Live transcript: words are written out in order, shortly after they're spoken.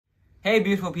Hey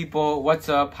beautiful people, what's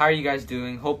up? How are you guys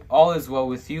doing? Hope all is well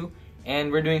with you.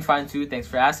 And we're doing fine too, thanks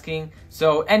for asking.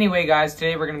 So anyway guys,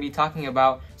 today we're going to be talking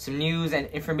about some news and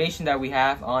information that we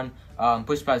have on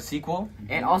Pushpa's sequel.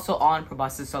 And also on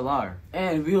Prabhas' Salaar.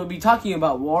 And we will be talking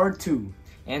about War 2.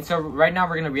 And so right now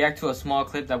we're going to react to a small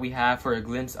clip that we have for a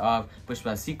glimpse of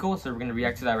Pushpa's sequel. So we're going to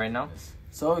react to that right now.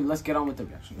 So let's get on with the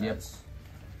reaction, guys. Yep.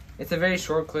 It's a very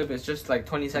short clip, it's just like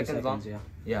 20 seconds long.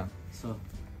 Yeah. So,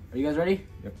 are you guys ready?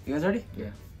 Yep. You guys ready? Yeah.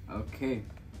 Okay.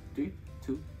 3,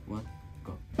 2, 1,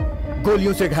 go.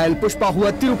 गोलियों से घायल पुष्पा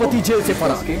हुआ Tirupati jail से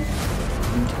फरार।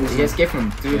 He escaped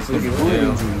from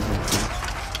Tirupathi.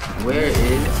 Where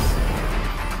is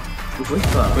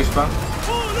Pushpa? Pushpa?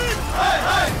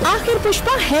 आखिर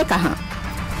पुष्पा है कहाँ?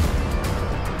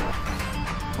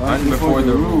 Run before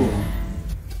the rule.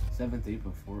 7th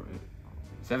April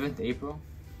 7th April?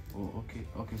 Oh, okay.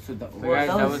 Okay, so that, So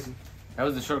guys, that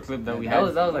was the short clip that we That had.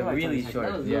 was like really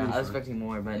short. Yeah. I was expecting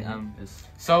more, but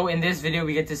So in this video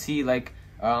we get to see like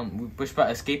Pushpa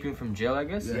escaping from jail, I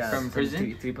guess, from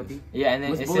prison. Tirupati. Yeah, and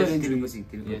then With it bullet says injuries.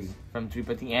 yes, from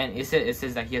Tirupati, and it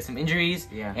says that he has some injuries,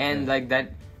 Yeah. and like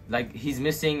that, like he's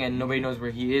missing and nobody knows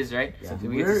where he is, right? Yeah. So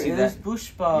we get Where to see is that.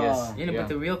 Pushpa? Yes. You know, Yeah. but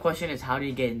the real question is, how did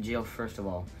he get in jail first of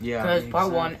all? Yeah. Because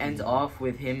part one Exactly. ends off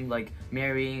with him like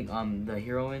marrying the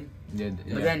heroine,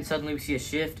 but then suddenly we see a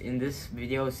shift in this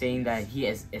video saying that he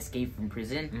has escaped from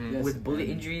prison Yes, with bullet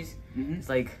and- injuries. Mhm. It's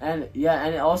like And yeah,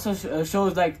 and it also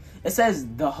shows like it says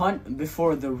the hunt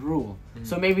before the rule.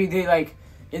 So maybe they like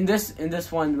in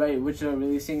this one, right, which they're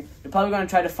releasing, they're probably gonna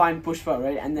try to find Pushpa,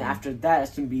 right, and then after that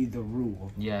it's gonna be the rule.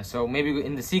 Yeah. So maybe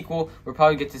in the sequel we'll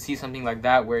probably get to see something like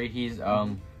that where he's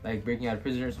like breaking out of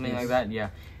prison or something like that. Yeah.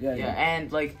 yeah,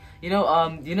 and like you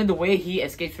know the way he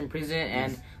escapes from prison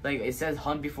and like it says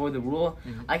hunt before the rule.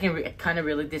 I can kind of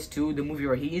relate this to the movie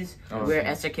Rajesh, where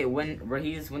SRK when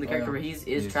the character Rajesh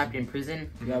is trapped in prison.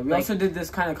 Yeah, we like, also did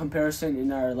this kind of comparison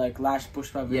in our like last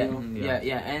Pushpa video.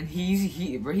 and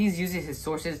Rajesh uses his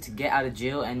sources to get out of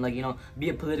jail and like be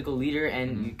a political leader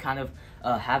and you kind of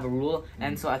have a rule.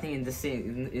 And so I think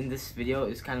in this video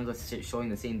it's kind of showing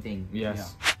the same thing.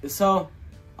 Yes. So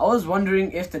I was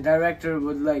wondering if the director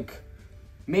would like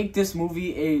make this movie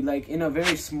in a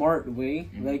very smart way,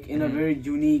 like in a very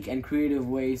unique and creative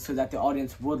way, so that the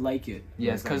audience would like it.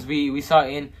 Yes, because we saw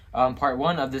in part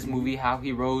one of this movie how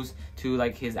he rose to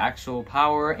like his actual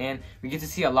power, and we get to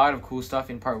see a lot of cool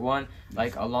stuff in part one,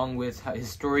 like along with his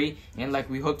story, and like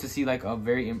we hope to see like a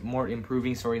very more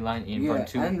improving storyline in part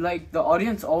two. And like the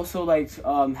audience also like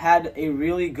had a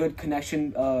really good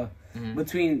connection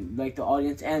between like the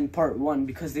audience and part one,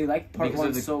 because they liked part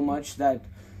one so much that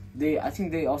I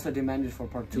think they also demanded for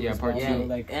part two. Yeah, part two. So,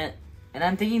 like, and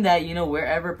I'm thinking that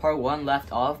wherever part one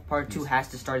left off, part two has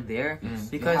to start there,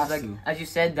 because like as you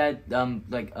said that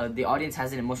the audience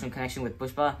has an emotional connection with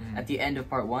Pushpa at the end of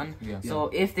part one. So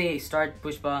if they start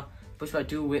Pushpa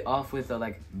 2 off with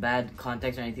like bad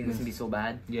context or anything, this can be so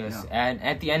bad. Yes, and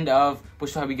at the end of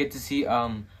Pushpa we get to see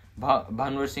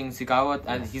Bhanwar Singh Sikawat,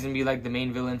 and he's gonna be like the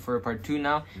main villain for part 2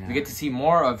 now. We get to see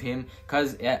more of him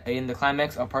because in the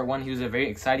climax of part 1 he was a very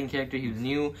exciting character. He was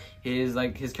new. His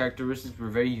characteristics were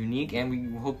very unique, and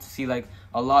we hope to see like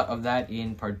a lot of that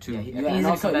in part 2. and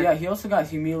also he also got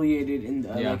humiliated in the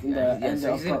end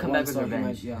so of he's gonna part come one, back with so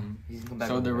revenge. He's gonna come back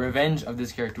So with the revenge. revenge of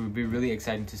this character would be really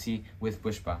exciting to see with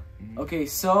Pushpa. Okay,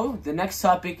 so the next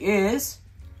topic is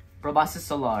Prabhas'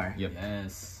 Salaar. Yep.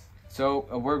 yes. So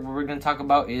what we're gonna talk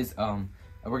about is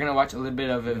we're gonna watch a little bit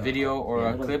of a video or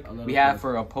a clip we have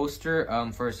for a poster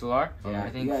for Salaar. I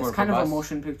think for it's kind of a Prabhas.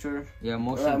 motion picture. Yeah,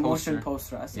 motion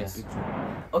poster. I see a Yes. picture.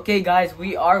 Okay, guys,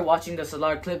 we are watching the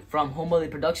Salaar clip from Homely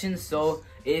Productions, so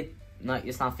it's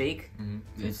not fake.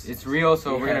 It's real,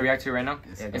 so we're gonna react to it right now.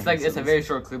 It's a very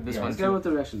short clip. This one Let's get too. with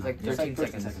the reaction. It's like 13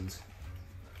 seconds.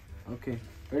 Okay,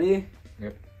 ready?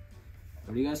 Yep.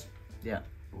 Ready, guys? Yeah.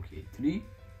 Okay, 3,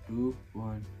 2,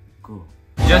 1, go.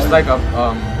 Just like a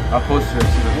poster.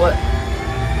 What?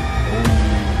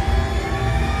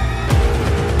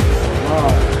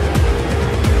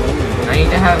 I need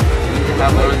to have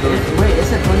one of those. Wait, it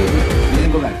said 20. You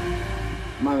didn't go back.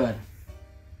 My bad.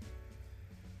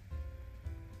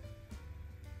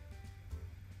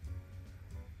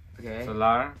 Okay.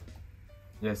 Salaar.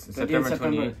 Yes, September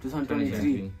 28,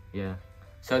 2023. Yeah.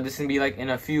 So this can be like in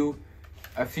a few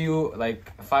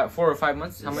like 4 or 5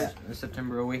 months. How much?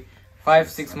 September away.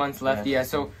 5-6 months left. Yeah.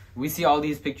 So we see all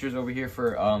these pictures over here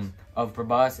for of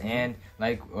Prabhas, and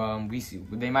like we see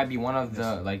they might be one of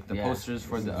the posters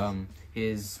for the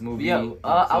his movie. Yeah,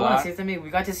 I want to say something. We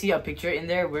got to see a picture in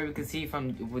there where we could see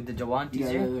with the Jawan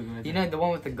teaser. You know, the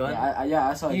one with the gun. Yeah,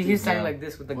 I saw it. He's standing like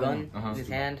this with the gun in his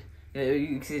hand.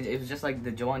 It was just like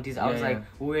the Jawantis. I was like,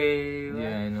 wait.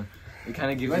 Yeah, I know. It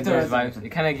kind of gives you those vibes. It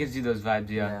kind of gives you those vibes,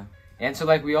 yeah. And so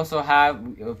like we also have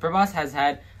Prabhas has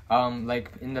had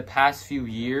like in the past few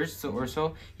years or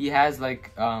so, he has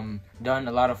like done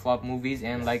a lot of flop movies,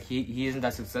 and like he isn't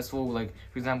that successful. Like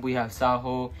for example, we have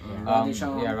Saho,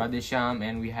 Radhesham,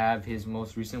 and we have his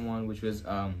most recent one, which was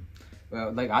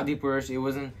like Adi Purush. It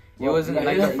wasn't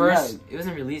like the first. It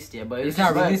wasn't released yet, but it's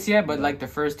not released yet. But like the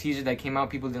first teaser that came out,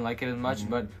 people didn't like it as much.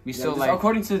 But we still like.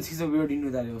 According to the teaser, we already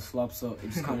knew that it was flop, so it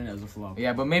just counted as a flop.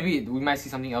 Yeah, but maybe we might see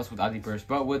something else with Adi Purush.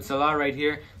 But with Salaar right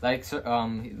here, like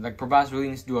Prabhas really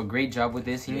needs to do a great job with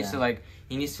this. He needs to like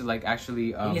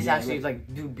actually. He needs to actually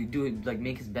like do like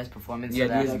make his best performance. Yeah,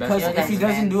 do his best. Because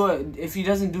if he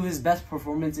doesn't do his best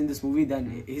performance in this movie,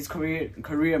 then his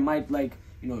career might like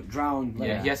drown.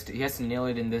 Like, he has to nail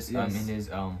it in this in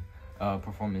his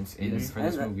performance for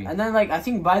this movie. And then like I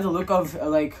think by the look of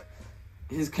like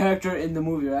his character in the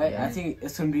movie, right? I think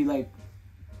it's gonna be like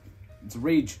it's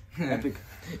rage, epic.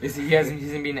 He's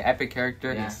gonna be an epic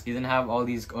character. Yes. He's gonna have all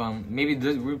these maybe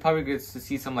we'll probably get to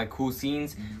see some like cool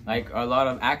scenes, like a lot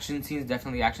of action scenes,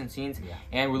 definitely action scenes.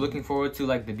 And we're looking forward to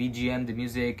like the BGM, the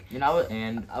music. I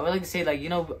would like to say like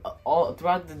all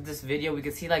throughout this video we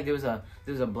could see like there was a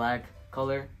black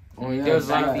color. Oh, yeah, there was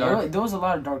a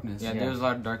lot of darkness. Yeah, there was a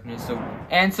lot of darkness.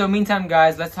 So meantime,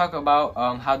 guys, let's talk about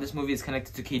how this movie is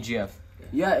connected to KGF.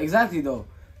 Yeah, exactly. Though,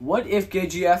 what if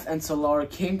KGF and Salaar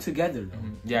came together?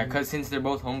 Yeah, because since they're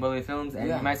both Homebelly films, and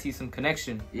you might see some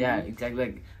connection. Yeah,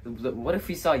 exactly. Like, what if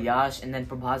we saw Yash and then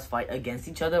Prabhas fight against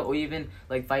each other, or even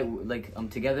like fight like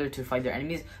together to fight their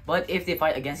enemies? But if they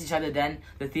fight against each other, then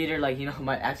the theater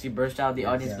might actually burst out. The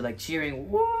audience be like cheering,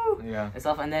 woo, and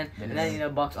stuff, and then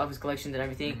box office collections and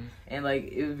everything, and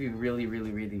like it would be really,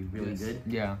 really, really, really good.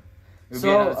 Yeah, it would be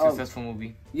a successful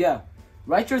movie. Yeah.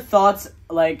 Write your thoughts,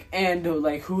 and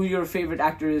who your favorite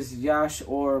actor is, Yash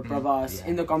or Prabhas,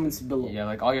 in the comments below. Yeah,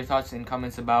 like all your thoughts and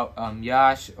comments about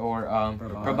Yash or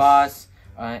Prabhas,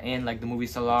 and like the movie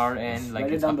Salaar and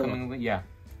like its upcoming movie. Yeah,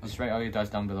 just write all your thoughts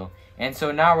down below. And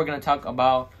so now we're gonna talk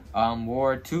about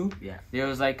War 2. Yeah, there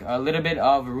was like a little bit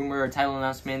of a rumor or title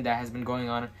announcement that has been going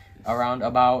on around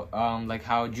about like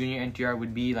how Jr.NTR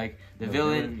would be like the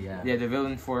villain. The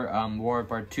villain for War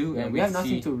Part 2. And we have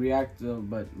nothing to react to,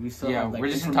 but we still have, we're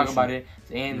just gonna talk about it,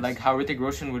 and like how Hrithik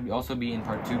Roshan would also be in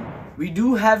Part 2. We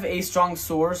do have a strong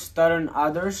source, Tarun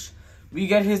Adarsh. We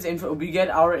get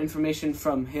our information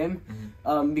from him,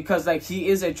 because like he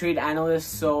is a trade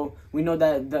analyst, so we know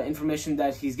that the information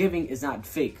that he's giving is not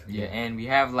fake. Yeah, and we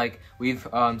have we've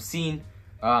seen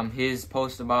his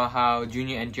post about how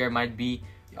Jr.NTR might be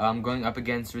going up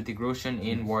against Hrithik Roshan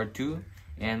in War 2,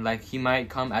 and like he might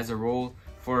come as a role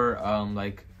for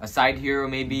like a side hero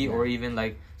maybe, or even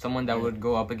like someone that would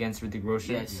go up against Hrithik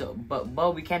Roshan. Yeah, so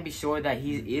but we can't be sure that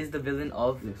he is the villain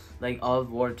of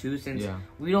of War 2, since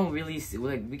we don't really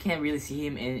we can't really see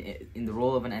him in the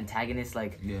role of an antagonist.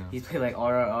 He's played like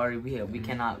RRR. We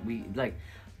cannot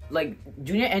like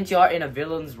Jr.NTR in a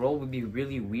villain's role would be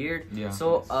really weird. Yeah.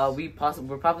 So we're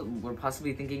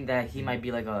possibly thinking that he might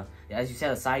be like as you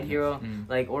said, a side hero,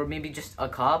 or maybe just a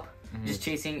cop, just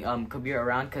chasing Kabir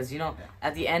around, because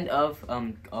at the end of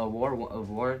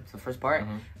War, the first part,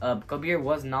 Kabir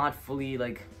was not fully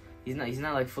he's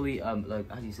not like fully how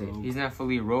do you say it? He's not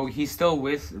fully rogue. He's still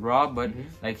with Rob, but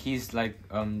like he's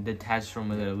detached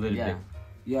from it a little bit.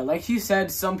 Yeah, like he said,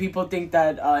 some people think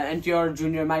that NTR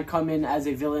Jr. might come in as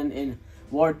a villain in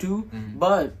War 2,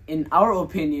 but in our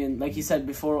opinion, like he said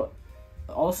before,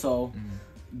 also,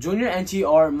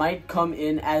 Jr.NTR might come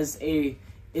in as a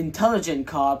intelligent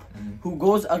cop who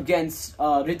goes against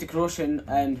Hrithik Roshan,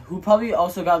 and who probably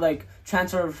also got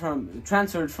transferred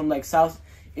from like South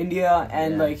India,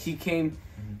 and he came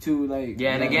to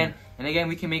And again,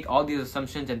 we can make all these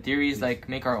assumptions and theories,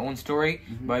 make our own story,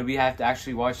 but we have to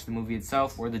actually watch the movie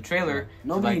itself or the trailer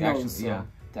to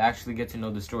actually get to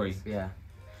know the story. Yeah.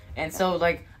 And so,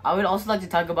 I would also like to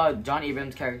talk about John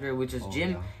Abrams' character, which is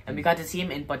Jim, and we got to see him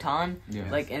in Pathan.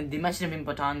 Yeah. And they mentioned him in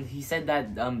Pathan. He said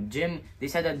that they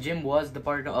said that Jim was the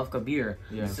partner of Kabir.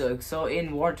 Yeah. So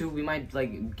in War 2, we might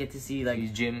get to see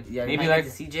Jim. Yeah, maybe get to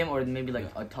see Jim, or maybe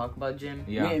a talk about Jim.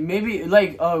 Yeah. Maybe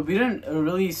we didn't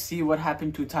really see what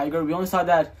happened to Tiger. We only saw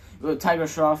that Tiger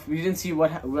Shroff. We didn't see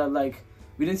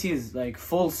we didn't see his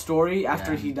full story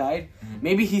after he died.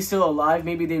 Maybe he's still alive.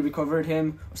 Maybe they recovered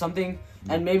him or something.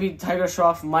 And maybe Tiger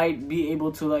Shroff might be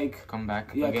able to come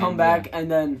back. Yeah, come back and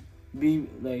then be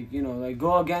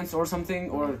go against or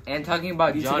something. Or and talking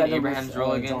about John Abraham's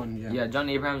role again. John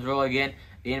Abraham's role again.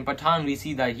 in Pathan we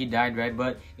see that he died, right?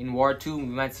 But in War 2 we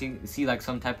might see like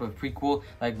some type of prequel,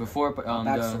 like before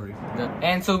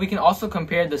and so we can also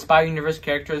compare the Spy Universe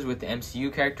characters with the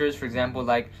MCU characters. For example,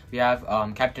 like we have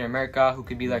Captain America, who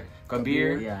could be like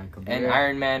Kabir, and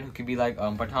Iron Man, who could be like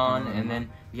Pathan, and then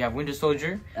we have Winter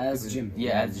Soldier as Jim.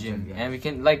 As Jim. And we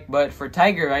can but for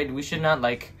Tiger, right, we should not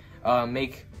don't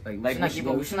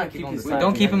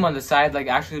keep him on the side. Like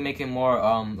actually make him more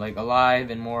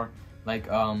alive and more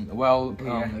well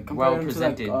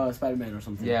presented. Like, Spider-Man or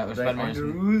something. Yeah, or Spider-Man.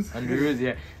 Underoos,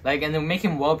 yeah. Like, and then make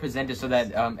him well presented so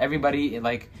that everybody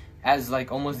as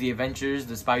almost the Avengers,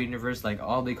 the Spy Universe,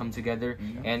 all they come together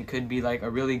and could be a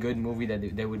really good movie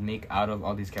that they would make out of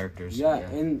all these characters. Yeah,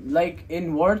 and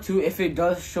in War 2, if it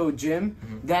does show Jim,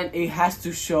 then it has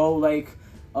to show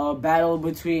a battle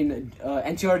between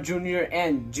NTR Jr.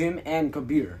 and Jim and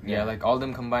Kabir. Yeah, all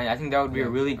them combined. I think that would be a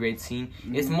really great scene.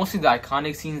 It's mostly the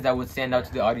iconic scenes that would stand out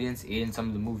to the audience in some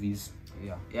of the movies.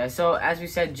 Yeah, so as we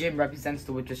said, Jim represents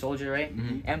the Winter Soldier, right?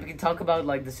 And we can talk about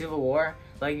the Civil War.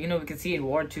 We can see in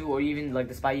War 2 or even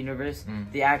the Spy Universe,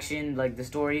 the action, the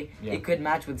story, it could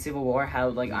match with Civil War,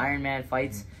 how Iron Man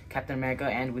fights Captain America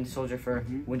and Winter Soldier for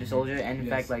Winter Soldier, and in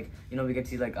fact we could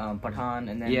see Pathan,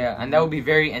 and then and that would be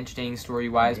very entertaining story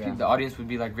wise. The audience would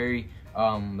be very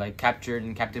captured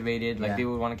and captivated, they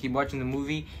would want to keep watching the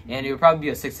movie, and it would probably be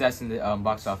a success in the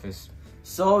box office.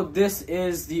 So this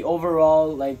is the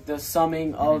overall the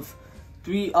summing of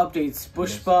 3 updates: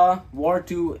 Pushpa, War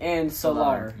 2, and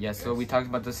Salaar. Yes, so we talked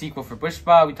about the sequel for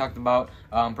Pushpa, we talked about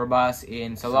Prabhas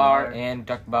in Salaar, and we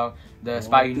talked about the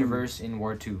Spy Universe in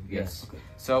War 2. Yes. Okay.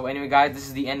 So anyway, guys, this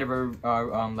is the end of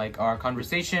our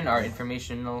conversation, our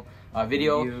informational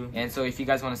video. And so if you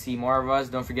guys want to see more of us,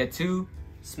 don't forget to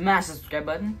smash the subscribe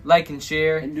button, like and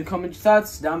share, and do comment your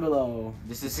thoughts down below.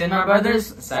 This is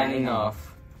CinemaBrothers signing off.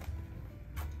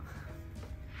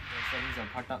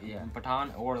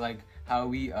 Pathan, or how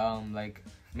we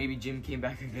maybe Jim came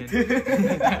back again.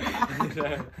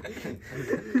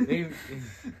 Maybe,